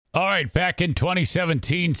All right, back in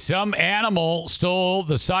 2017, some animal stole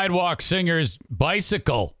the Sidewalk Singer's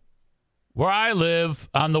bicycle. Where I live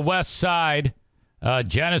on the west side,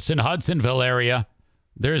 Jenison, Hudsonville area,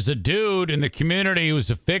 there's a dude in the community who's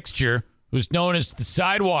a fixture who's known as the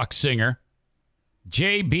Sidewalk Singer,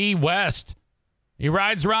 J.B. West. He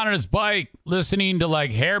rides around on his bike listening to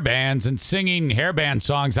like hair bands and singing hair band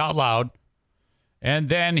songs out loud. And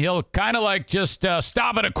then he'll kind of like just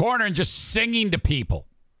stop at a corner and just singing to people.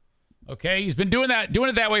 Okay, he's been doing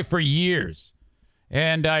it that way for years.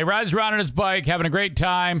 And he rides around on his bike, having a great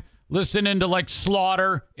time, listening to like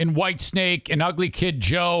Slaughter and Whitesnake and Ugly Kid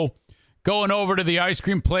Joe, going over to the ice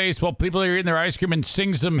cream place while people are eating their ice cream and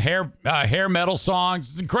sing some hair metal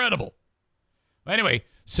songs. It's incredible. Anyway,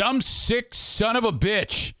 some sick son of a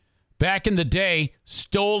bitch back in the day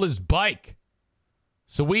stole his bike.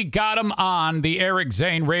 So we got him on the Eric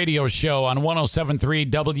Zane radio show on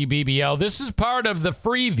 107.3 WBBL. This is part of the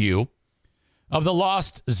FREEview of the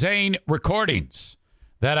Lost Zane Recordings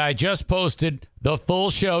that I just posted the full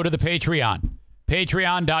show to the Patreon.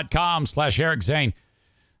 Patreon.com/Eric Zane.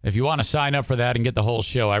 If you want to sign up for that and get the whole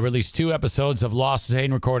show, I release 2 episodes of Lost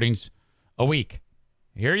Zane Recordings a week.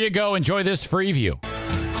 Here you go. Enjoy this FREEview.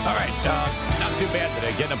 All right. Not too bad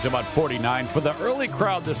today. Getting up to about 49. For the early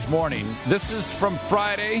crowd this morning, this is from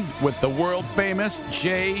Friday with the world-famous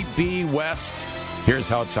J.B. West. Here's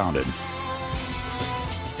how it sounded.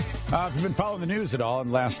 If you've been following the news at all in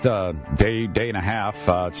the last day and a half,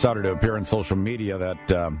 it started to appear on social media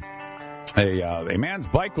that a man's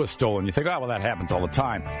bike was stolen. You think, oh, well, that happens all the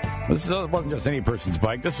time. This wasn't just any person's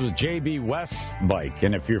bike. This was J.B. West's bike.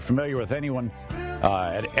 And if you're familiar with anyone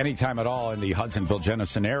at any time at all in the Hudsonville,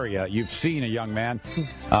 Jenison area, you've seen a young man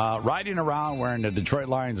riding around wearing a Detroit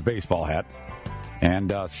Lions baseball hat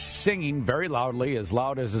and singing very loudly, as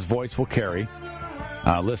loud as his voice will carry,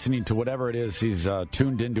 listening to whatever it is he's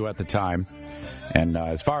tuned into at the time. And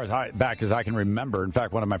as far as back as I can remember, in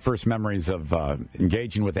fact, one of my first memories of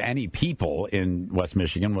engaging with any people in West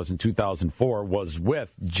Michigan was in 2004, was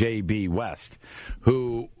with J.B. West,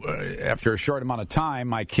 who, after a short amount of time,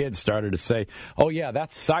 my kids started to say, oh, yeah,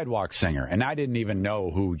 that's Sidewalk Singer. And I didn't even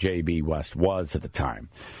know who J.B. West was at the time.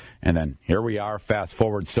 And then here we are, fast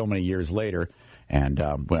forward so many years later. And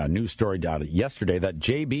a news story out yesterday that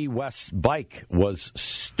J.B. West's bike was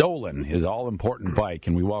stolen, his all-important bike.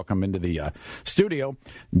 And we welcome into the studio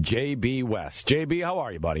J.B. West. J.B., how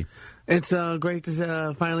are you, buddy? It's great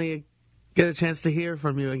to finally get a chance to hear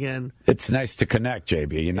from you again. It's nice to connect,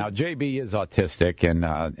 J.B. Now, J.B. is autistic, and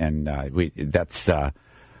that's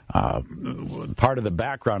part of the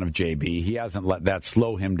background of J.B. He hasn't let that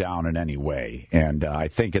slow him down in any way. And I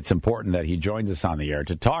think it's important that he joins us on the air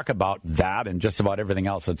to talk about that and just about everything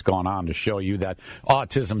else that's going on, to show you that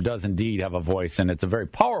autism does indeed have a voice, and it's a very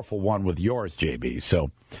powerful one with yours, J.B.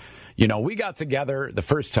 So, you know, we got together the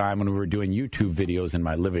first time when we were doing YouTube videos in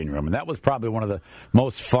my living room, and that was probably one of the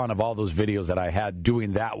most fun of all those videos that I had,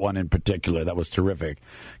 doing that one in particular. That was terrific.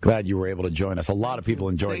 Glad you were able to join us. A lot of people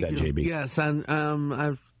enjoyed that, J.B. Yes, and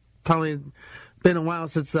I've probably been a while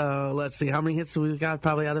since, let's see, how many hits we got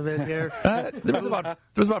probably out of it here? There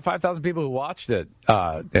was about 5,000 people who watched it,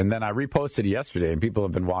 and then I reposted it yesterday, and people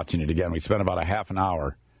have been watching it again. We spent about a half an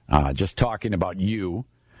hour just talking about you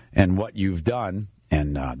and what you've done,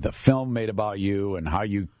 and the film made about you and how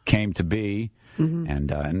you came to be. Mm-hmm.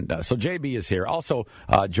 And so JB is here, also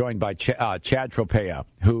joined by Chad Tropea,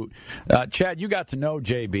 who, Chad, you got to know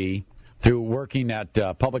JB through working at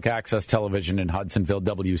public access television in Hudsonville,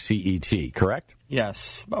 WCET, correct?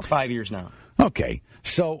 Yes, about 5 years now. Okay.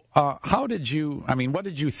 So what did you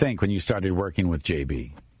think when you started working with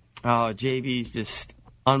JB? JB's just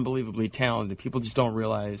unbelievably talented. People just don't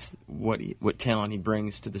realize what talent he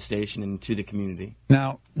brings to the station and to the community.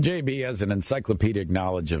 Now, JB has an encyclopedic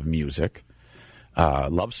knowledge of music,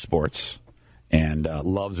 loves sports, and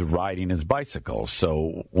loves riding his bicycle.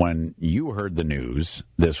 So when you heard the news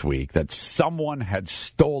this week that someone had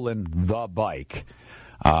stolen the bike,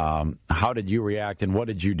 how did you react, and what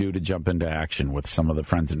did you do to jump into action with some of the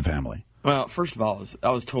friends and family? Well, first of all,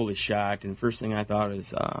 I was totally shocked, and the first thing I thought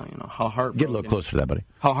is, how heartbroken. Get a little closer to that, buddy.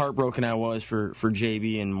 How heartbroken I was for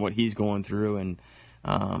JB and what he's going through,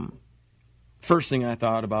 and first thing I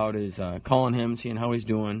thought about is calling him, seeing how he's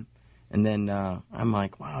doing, and then I'm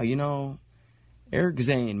like, wow, Eric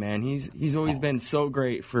Zane, man, he's always been so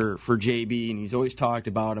great for JB, and he's always talked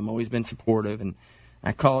about him, always been supportive, and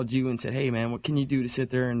I called you and said, hey, man, what can you do to sit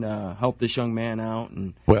there and help this young man out?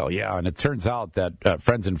 And well, yeah, and it turns out that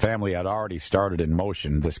friends and family had already started in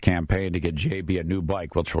motion this campaign to get JB a new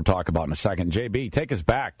bike, which we'll talk about in a second. JB, take us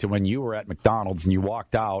back to when you were at McDonald's and you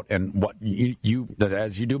walked out, and what you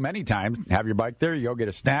as you do many times, have your bike there, you go get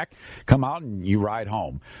a snack, come out, and you ride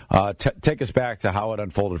home. Take us back to how it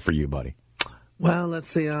unfolded for you, buddy. Well, let's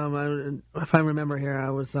see. If I remember here, I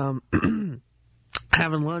was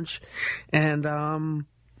having lunch, and I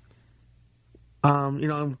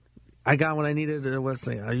got what I needed.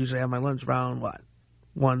 I usually have my lunch around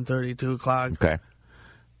 1:30, 2 o'clock. Okay.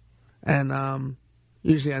 And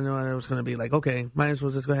usually I knew it was going to be like, okay, might as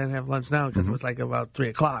well just go ahead and have lunch now because it was like about 3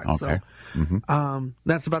 o'clock. Okay. So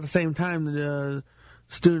that's about the same time the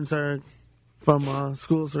students from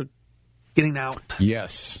schools are getting out.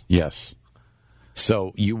 Yes.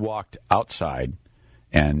 So you walked outside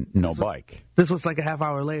and no bike. This was like a half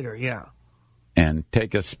hour later, yeah. And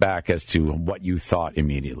take us back as to what you thought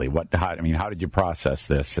immediately. How did you process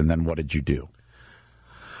this, and then what did you do?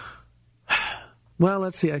 Well,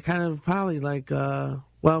 let's see. I kind of probably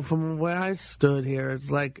from where I stood here,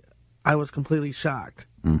 it's like I was completely shocked.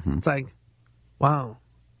 Mm-hmm. It's like, wow.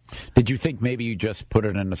 Did you think maybe you just put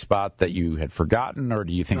it in a spot that you had forgotten, or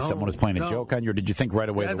do you think someone was playing a joke on you, or did you think right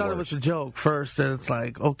away I thought it was a joke first, and it's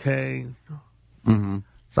like, okay. Mm-hmm.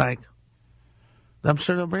 It's like, I'm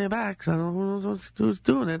sure they'll bring it back. I don't know who's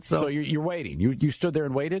doing it. So you're waiting. You stood there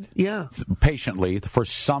and waited? Yeah. Patiently for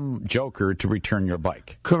some joker to return your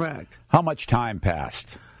bike. Correct. How much time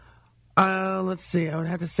passed? Let's see. I would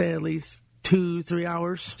have to say at least 2-3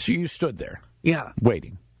 hours. So you stood there? Yeah.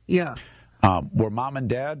 Waiting? Yeah. Were mom and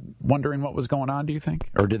dad wondering what was going on, do you think?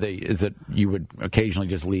 Or is it you would occasionally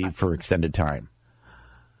just leave for extended time?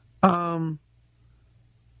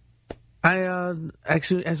 I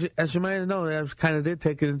actually, as you might have known, I kind of did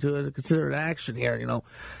take it into a considered action here.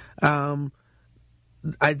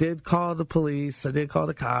 I did call the police. I did call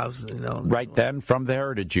the cops. Right then, from there,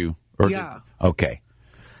 or did you? Okay.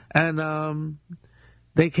 And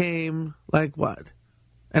they came an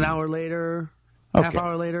hour later, half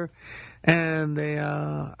hour later, and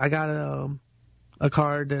I got a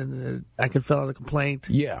card and I could fill out a complaint.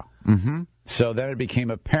 Yeah. Mm-hmm. So then it became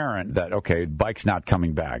apparent that, okay, bike's not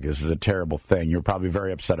coming back. This is a terrible thing. You're probably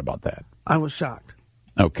very upset about that. I was shocked.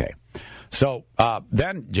 Okay. So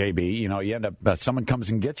then, JB, you end up, someone comes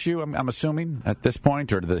and gets you, I'm assuming, at this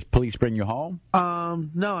point, or do the police bring you home?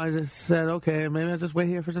 No, I just said, okay, maybe I'll just wait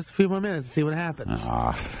here for just a few more minutes to see what happens.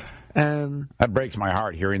 And that breaks my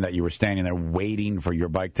heart hearing that you were standing there waiting for your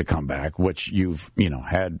bike to come back, which you've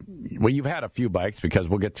had a few bikes, because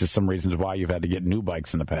we'll get to some reasons why you've had to get new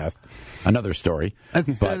bikes in the past. Another story.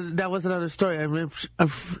 That was another story.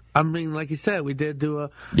 I mean, like you said, we did do a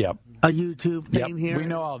YouTube thing here. We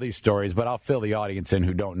know all these stories, but I'll fill the audience in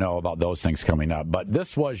who don't know about those things coming up. But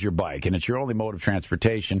this was your bike, and it's your only mode of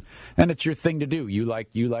transportation, and it's your thing to do. You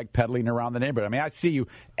like pedaling around the neighborhood. I mean, I see you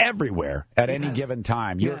everywhere at any given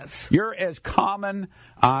time. You're as common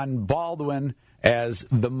on Baldwin as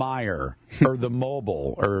the Meyer or the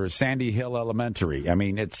Mobile or Sandy Hill Elementary. I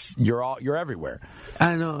mean, you're everywhere.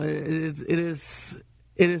 I know it is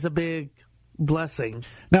a big blessing.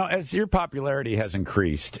 Now, as your popularity has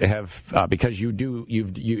increased, because you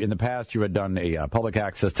in the past you had done a public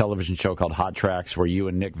access television show called Hot Tracks, where you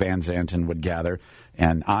and Nick Van Zanten would gather,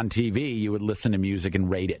 and on TV you would listen to music and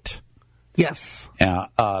rate it. Yes.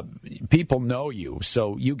 People know you,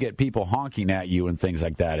 so you get people honking at you and things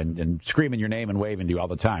like that, and screaming your name and waving to you all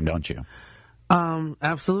the time, don't you?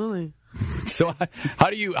 Absolutely. So how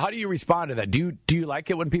do you respond to that? Do you like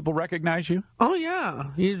it when people recognize you? Oh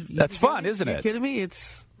yeah, that's fun, isn't it? Are you kidding me?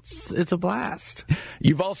 It's a blast.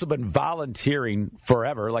 You've also been volunteering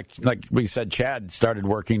forever. Like we said, Chad started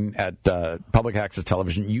working at public access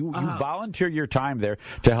television. You volunteer your time there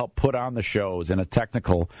to help put on the shows and a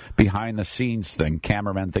technical behind-the-scenes thing,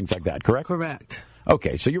 cameramen, things like that, correct? Correct.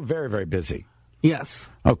 Okay, so you're very, very busy. Yes.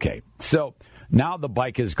 Okay, so now the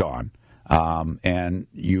bike is gone. And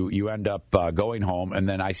you end up going home, and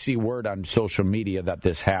then I see word on social media that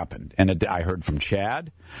this happened. And I heard from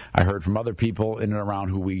Chad, I heard from other people in and around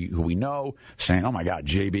who we know, saying, "Oh my God,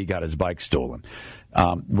 JB got his bike stolen."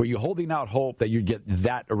 Were you holding out hope that you'd get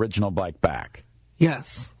that original bike back?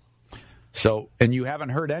 Yes. So, and you haven't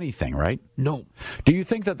heard anything, right? No. Do you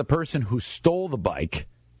think that the person who stole the bike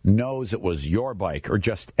knows it was your bike or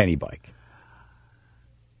just any bike?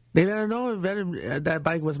 They better know that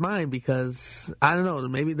bike was mine, because, I don't know,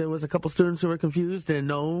 maybe there was a couple students who were confused and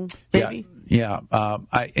no, maybe? Yeah.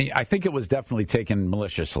 I think it was definitely taken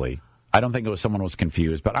maliciously. I don't think it was someone who was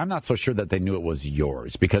confused, but I'm not so sure that they knew it was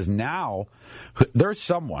yours, because now there's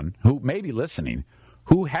someone who may be listening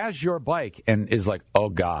who has your bike and is like, oh,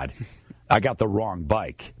 God, I got the wrong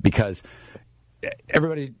bike, because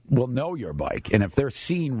everybody will know your bike. And if they're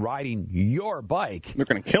seen riding your bike, they're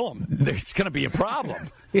going to kill them. There's going to be a problem.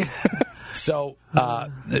 Yeah. So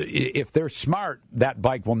if they're smart, that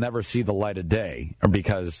bike will never see the light of day,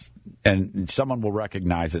 and someone will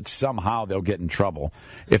recognize it. Somehow they'll get in trouble.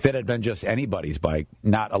 If it had been just anybody's bike,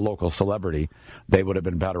 not a local celebrity, they would have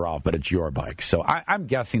been better off, but it's your bike. So I'm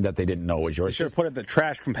guessing that they didn't know it was yours. They should have put it in the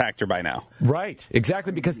trash compactor by now. Right,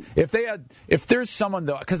 exactly, because if there's someone,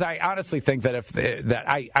 though, because I honestly think that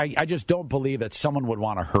I just don't believe that someone would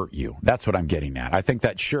want to hurt you. That's what I'm getting at. I think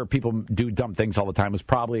that, sure, people do dumb things all the time. It was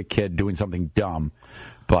probably a kid doing something dumb.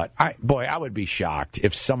 But, I would be shocked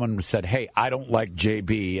if someone said, hey, I don't like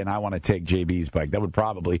JB and I want to take JB's bike. That would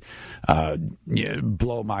probably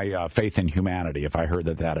blow my faith in humanity if I heard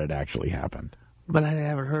that had actually happened. But I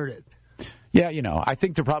haven't heard it. Yeah, I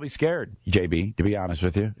think they're probably scared, JB, to be honest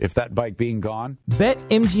with you, if that bike being gone.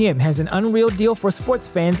 BetMGM has an unreal deal for sports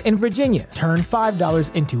fans in Virginia. Turn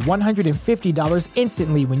 $5 into $150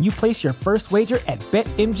 instantly when you place your first wager at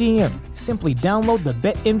BetMGM. Simply download the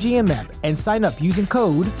BetMGM app and sign up using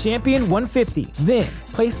code Champion150. Then,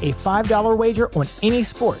 place a $5 wager on any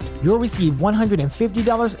sport. You'll receive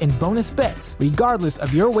 $150 in bonus bets, regardless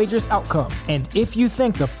of your wager's outcome. And if you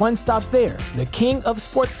think the fun stops there, the king of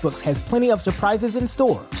sportsbooks has plenty of surprises in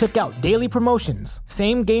store. Check out daily promotions,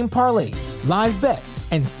 same-game parlays, live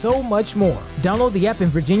bets, and so much more. Download the app in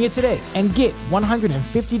Virginia today and get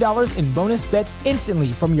 $150 in bonus bets instantly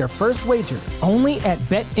from your first wager. Only at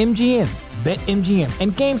BetMGM. BetMGM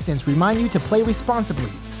and GameSense remind you to play responsibly.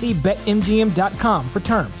 See BetMGM.com for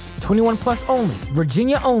terms. 21 plus only.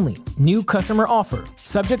 Virginia only. New customer offer.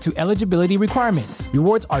 Subject to eligibility requirements.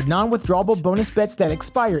 Rewards are non-withdrawable bonus bets that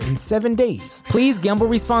expire in 7 days. Please gamble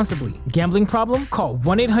responsibly. Gambling problem? Call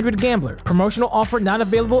 1-800-GAMBLER. Promotional offer not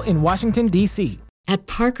available in Washington, D.C. At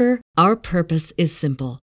Parker, our purpose is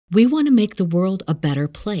simple. We want to make the world a better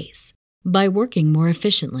place by working more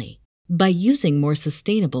efficiently, by using more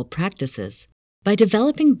sustainable practices, by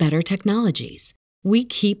developing better technologies. We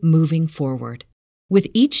keep moving forward. With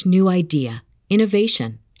each new idea,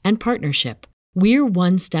 innovation, and partnership, we're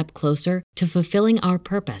one step closer to fulfilling our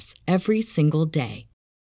purpose every single day.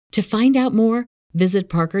 To find out more, visit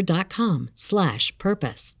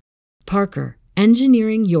parker.com/purpose. Parker,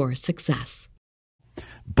 engineering your success.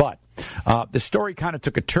 But the story kind of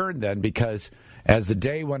took a turn then, because as the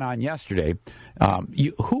day went on yesterday,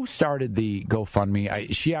 who started the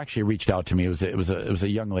GoFundMe? She actually reached out to me. It was a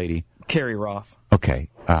young lady, Carrie Roth. Okay,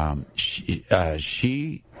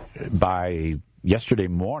 she by yesterday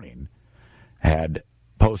morning had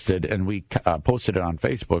posted, and we posted it on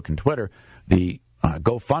Facebook and Twitter, the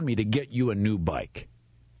GoFundMe to get you a new bike.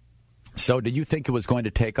 So, did you think it was going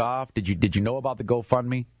to take off? Did you know about the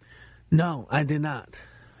GoFundMe? No, I did not.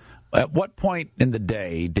 At what point in the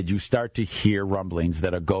day did you start to hear rumblings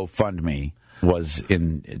that a GoFundMe was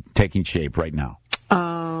taking shape right now?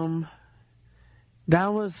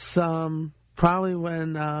 That was probably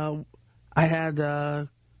when I had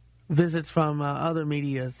visits from other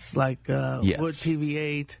medias like Yes. Wood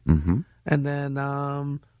TV8 Mm-hmm. and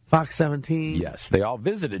then Fox 17. Yes, they all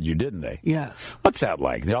visited you, didn't they? Yes. What's that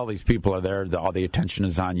like? All these people are there. All the attention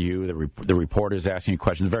is on you. The reporters asking you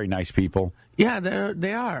questions. Very nice people. Yeah,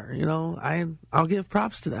 they are. I'll give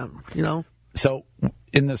props to them. So,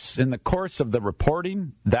 in the course of the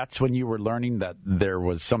reporting, that's when you were learning that there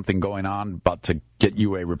was something going on about to get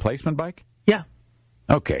you a replacement bike? Yeah.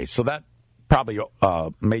 Okay, so that probably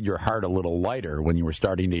made your heart a little lighter when you were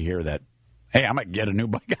starting to hear that, hey, I might get a new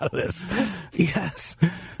bike out of this. Yes.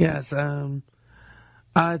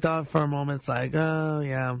 I thought for a moment, it's like, oh,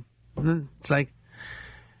 yeah. It's like,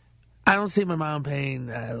 I don't see my mom paying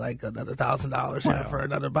like another $1,000 for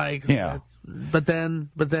another bike. Yeah. But then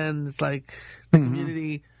it's like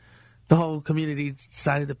the whole community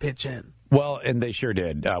decided to pitch in. Well, and they sure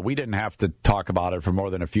did. We didn't have to talk about it for more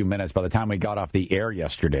than a few minutes by the time we got off the air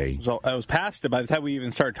yesterday. So I was past it by the time we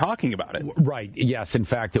even started talking about it. Right. Yes, in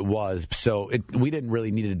fact, it was. So we didn't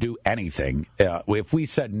really need to do anything. If we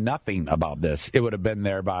said nothing about this, it would have been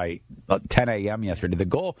there by 10 a.m. yesterday. The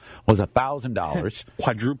goal was $1,000.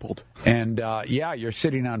 Quadrupled. And, you're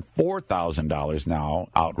sitting on $4,000 now,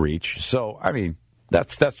 outreach. So, I mean,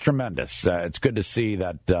 that's tremendous. It's good to see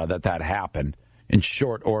that happened in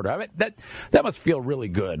short order. I mean, that must feel really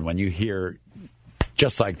good when you hear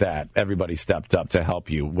just like that. Everybody stepped up to help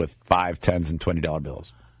you with $5, $10s, and $20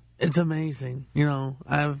 bills. It's amazing.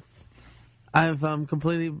 I've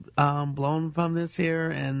completely blown from this here,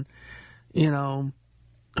 and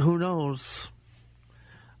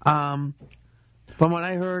From what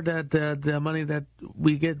I heard, that the money that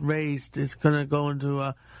we get raised is going to go into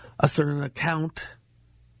a certain account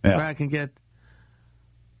where I can get,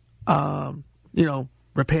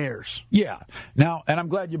 repairs. Yeah. Now, and I'm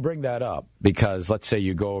glad you bring that up because let's say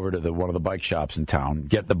you go over to one of the bike shops in town,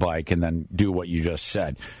 get the bike, and then do what you just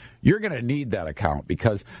said. You're going to need that account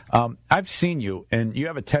because I've seen you, and you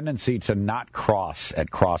have a tendency to not cross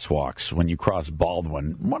at crosswalks when you cross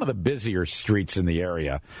Baldwin, one of the busier streets in the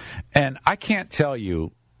area. And I can't tell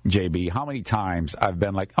you, JB, how many times I've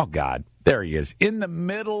been like, oh, God, there he is, in the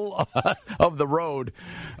middle of the road,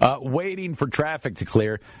 waiting for traffic to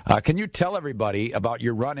clear. Can you tell everybody about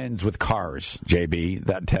your run-ins with cars, JB,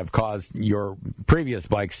 that have caused your previous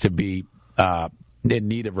bikes to be in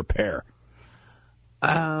need of repair?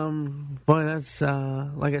 Boy, that's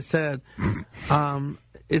like I said,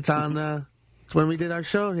 it's on it's when we did our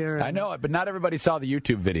show here. I know it, but not everybody saw the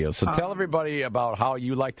YouTube video. So tell everybody about how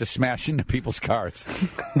you like to smash into people's cars.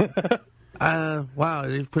 Wow,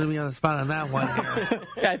 you're putting me on the spot on that one here.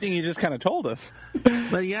 Yeah, I think you just kind of told us.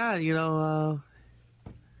 But yeah,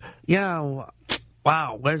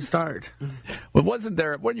 wow, where to start? Well, wasn't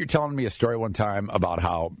you telling me a story one time about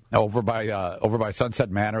how over by Sunset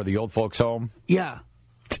Manor, the old folks' home? Yeah.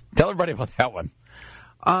 Tell everybody about that one.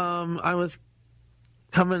 I was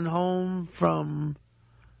coming home from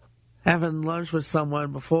having lunch with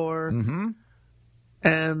someone before,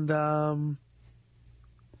 and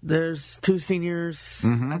there's two seniors,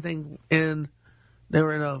 I think, they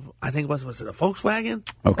were in a Volkswagen?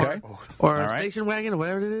 Okay. Or a station wagon, or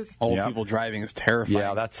whatever it is. Old people driving is terrifying.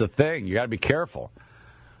 Yeah, that's the thing. You got to be careful.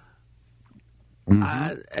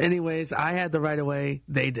 Anyways, I had the right of way.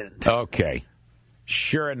 They didn't. Okay.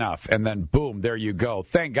 Sure enough. And then, boom, there you go.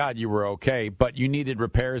 Thank God you were okay, but you needed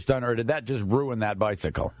repairs done, or did that just ruin that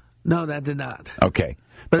bicycle? No, that did not. Okay.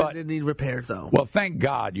 But it did need repairs, though. Well, thank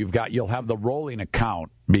God you'll have the rolling account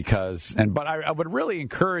but I would really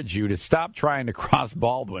encourage you to stop trying to cross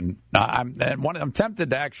Baldwin. I'm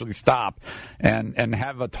tempted to actually stop and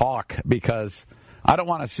have a talk because I don't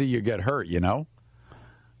want to see you get hurt,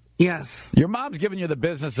 Yes. Your mom's giving you the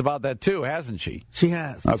business about that too, hasn't she? She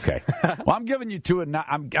has. Okay. Well, I'm giving you two, and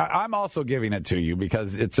I'm also giving it to you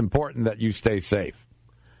because it's important that you stay safe.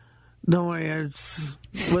 Don't worry,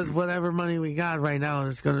 with whatever money we got right now,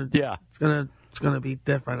 it's gonna be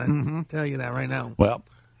different. I can tell you that right now. Well,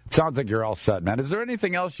 it sounds like you're all set, man. Is there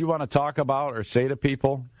anything else you want to talk about or say to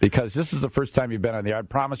people? Because this is the first time you've been on the air. I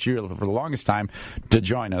promised you for the longest time to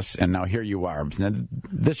join us, and now here you are. Now,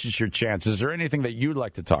 this is your chance. Is there anything that you'd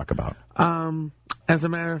like to talk about? As a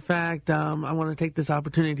matter of fact, I want to take this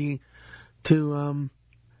opportunity to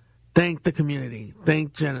thank the community,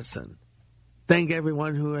 thank Jennison, thank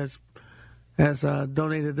everyone who has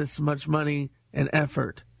donated this much money and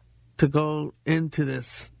effort to go into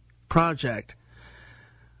this project.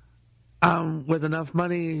 With enough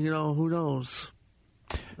money, who knows?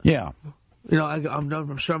 Yeah.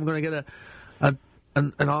 I'm sure I'm going to get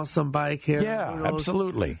an awesome bike here. Yeah,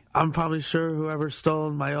 absolutely. I'm probably sure whoever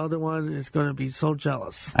stole my other one is going to be so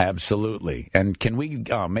jealous. Absolutely. And can we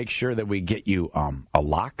make sure that we get you a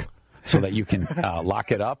lock? So that you can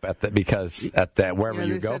lock it up wherever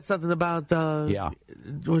you go. Said something about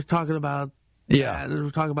we're talking about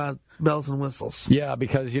we're talking about bells and whistles. Yeah,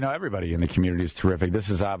 because everybody in the community is terrific. This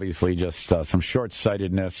is obviously just some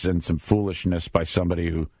short-sightedness and some foolishness by somebody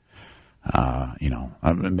who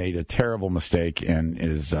made a terrible mistake and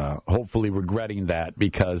is hopefully regretting that.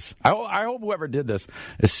 Because I hope whoever did this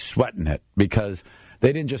is sweating it because.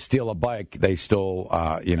 They didn't just steal a bike; they stole,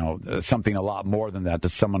 something a lot more than that to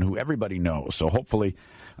someone who everybody knows. So hopefully,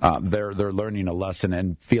 they're learning a lesson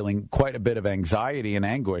and feeling quite a bit of anxiety and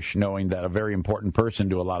anguish, knowing that a very important person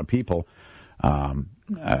to a lot of people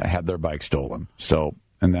had their bike stolen. So,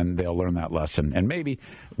 and then they'll learn that lesson, and maybe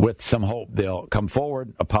with some hope, they'll come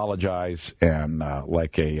forward, apologize, and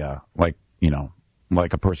like a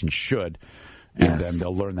person should, and then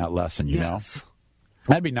they'll learn that lesson. You know.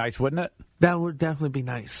 That'd be nice, wouldn't it? That would definitely be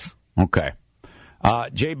nice. Okay.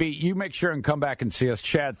 JB, you make sure and come back and see us.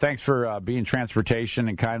 Chad, thanks for being transportation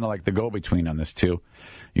and kind of like the go-between on this, too.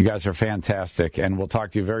 You guys are fantastic, and we'll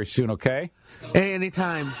talk to you very soon, okay? Hey,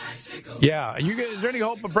 anytime. Yeah. Is there any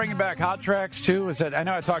hope of bringing back Hot Tracks, too? I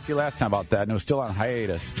know I talked to you last time about that, and it was still on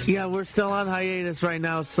hiatus. Yeah, we're still on hiatus right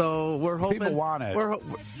now, so we're hoping... People want it.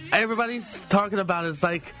 Everybody's talking about it. It's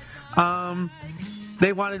like...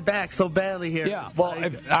 They want it back so badly here. Yeah, well,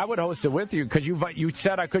 if I would host it with you because you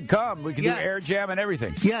said I could come. We could do air jam and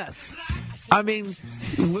everything. Yes. I mean,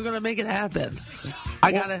 we're gonna make it happen.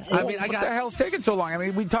 What the hell's taking so long? I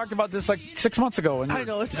mean, we talked about this like 6 months ago. And I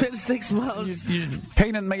know it's been 6 months. You're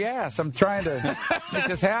pain in the ass. I'm trying to make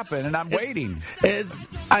this happen, and I'm waiting.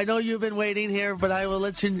 I know you've been waiting here, but I will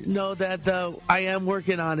let you know that I am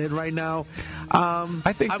working on it right now.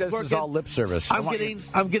 I think this is all lip service.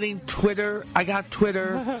 I'm getting Twitter. I got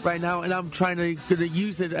Twitter right now, and I'm trying to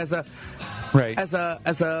use it as a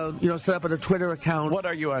set up a Twitter account. What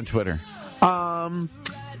are you on Twitter?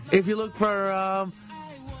 If you look for,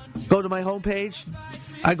 go to my homepage.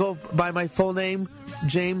 I go by my full name,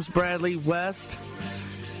 James Bradley West,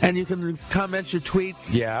 and you can comment your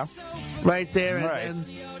tweets. Yeah, right there,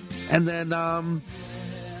 and then.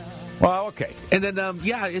 Well, okay. And then,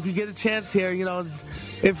 if you get a chance here,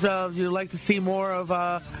 if you'd like to see more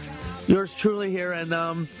of yours truly here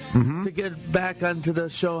and to get back onto the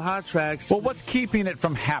show Hot Tracks. Well, what's keeping it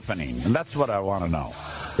from happening? And that's what I want to know.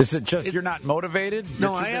 Is it just you're not motivated?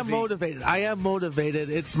 No, I am motivated. I am motivated.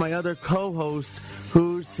 It's my other co-host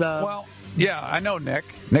who's... well, yeah, I know Nick.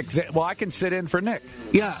 Well, I can sit in for Nick.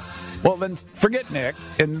 Yeah. Well, then forget Nick,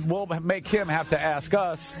 and we'll make him have to ask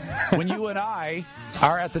us when you and I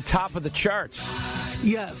are at the top of the charts.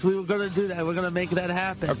 Yes, we were going to do that. We're going to make that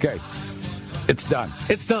happen. Okay. It's done.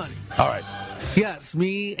 It's done. All right. Yes,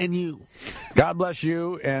 me and you. God bless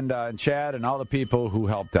you and Chad and all the people who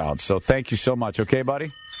helped out. So thank you so much. Okay,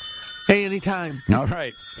 buddy? Hey, anytime. All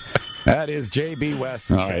right. That is JB West.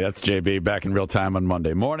 All right, that's JB back in real time on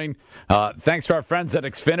Monday morning. Thanks to our friends at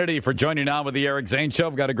Xfinity for joining on with the Eric Zane Show.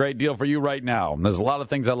 I've got a great deal for you right now. There's a lot of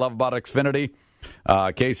things I love about Xfinity.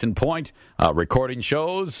 Case in point, recording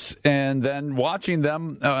shows and then watching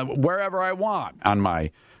them wherever I want on my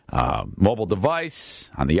mobile device,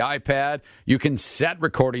 on the iPad. You can set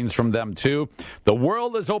recordings from them, too. The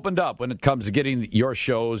world has opened up when it comes to getting your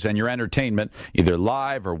shows and your entertainment, either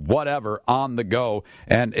live or whatever, on the go.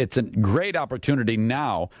 And it's a great opportunity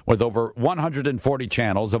now with over 140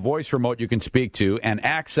 channels, a voice remote you can speak to, and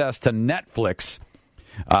access to Netflix.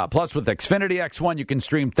 Plus, with Xfinity X1, you can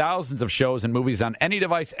stream thousands of shows and movies on any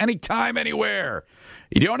device, anytime, anywhere.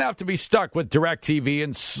 You don't have to be stuck with DirecTV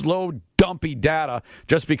and slow, dumpy data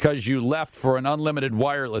just because you left for an unlimited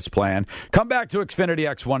wireless plan. Come back to Xfinity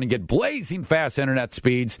X1 and get blazing fast internet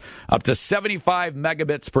speeds up to 75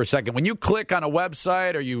 megabits per second. When you click on a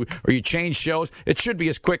website or you change shows, it should be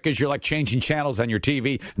as quick as you're like changing channels on your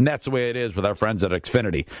TV, and that's the way it is with our friends at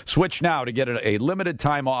Xfinity. Switch now to get a limited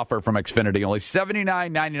time offer from Xfinity, only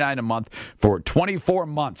 $79.99 a month for 24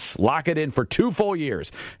 months. Lock it in for 2 full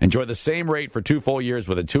years. Enjoy the same rate for 2 full years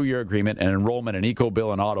with a 2-year agreement and enrollment in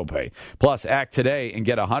EcoBill and AutoPay. Plus, act today and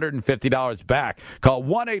get $150 back. Call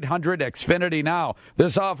 1-800-XFINITY now.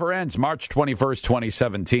 This offer ends March 21st,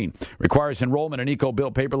 2017. Requires enrollment in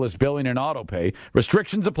EcoBill, paperless billing, and AutoPay.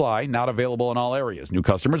 Restrictions apply. Not available in all areas. New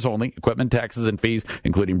customers only. Equipment taxes and fees,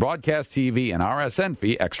 including broadcast TV and RSN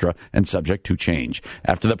fee, extra and subject to change.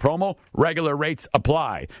 After the promo, regular rates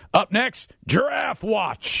apply. Up next, Giraffe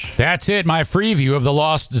Watch. That's it, my free view of the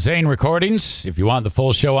Lost Zane recordings. If you want the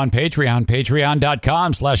full show on Patreon,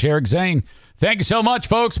 patreon.com/Eric Zane. Thank you so much,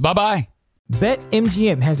 folks. Bye-bye.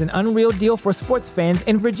 BetMGM has an unreal deal for sports fans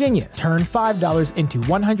in Virginia. Turn $5 into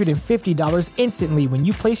 $150 instantly when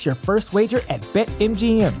you place your first wager at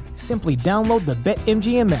BetMGM. Simply download the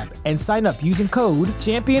BetMGM app and sign up using code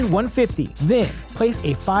Champion150. Then, place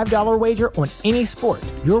a $5 wager on any sport.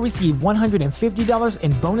 You'll receive $150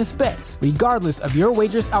 in bonus bets, regardless of your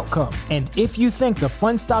wager's outcome. And if you think the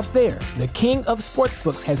fun stops there, the king of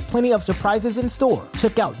sportsbooks has plenty of surprises in store.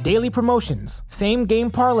 Check out daily promotions,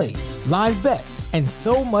 same-game parlays, live bets, and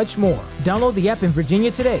so much more. Download the app in Virginia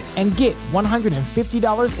today and get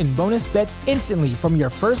 $150 in bonus bets instantly from your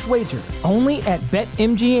first wager. Only at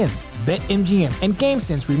BetMGM. BetMGM and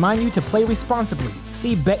GameSense remind you to play responsibly.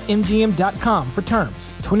 See BetMGM.com for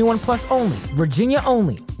terms. 21 plus only. Virginia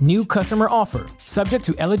only. New customer offer. Subject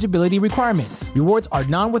to eligibility requirements. Rewards are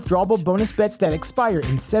non-withdrawable bonus bets that expire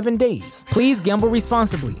in 7 days. Please gamble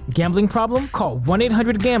responsibly. Gambling problem? Call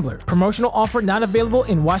 1-800-GAMBLER. Promotional offer not available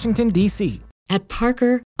in Washington, D.C. At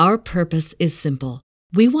Parker, our purpose is simple.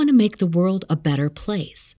 We want to make the world a better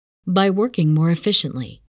place by working more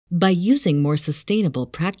efficiently, by using more sustainable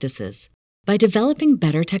practices, by developing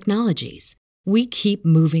better technologies. We keep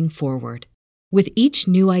moving forward. With each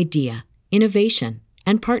new idea, innovation,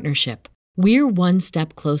 and partnership, we're one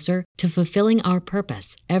step closer to fulfilling our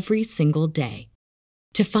purpose every single day.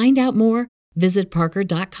 To find out more, visit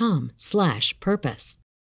parker.com/purpose.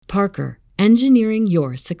 Parker, engineering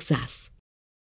your success.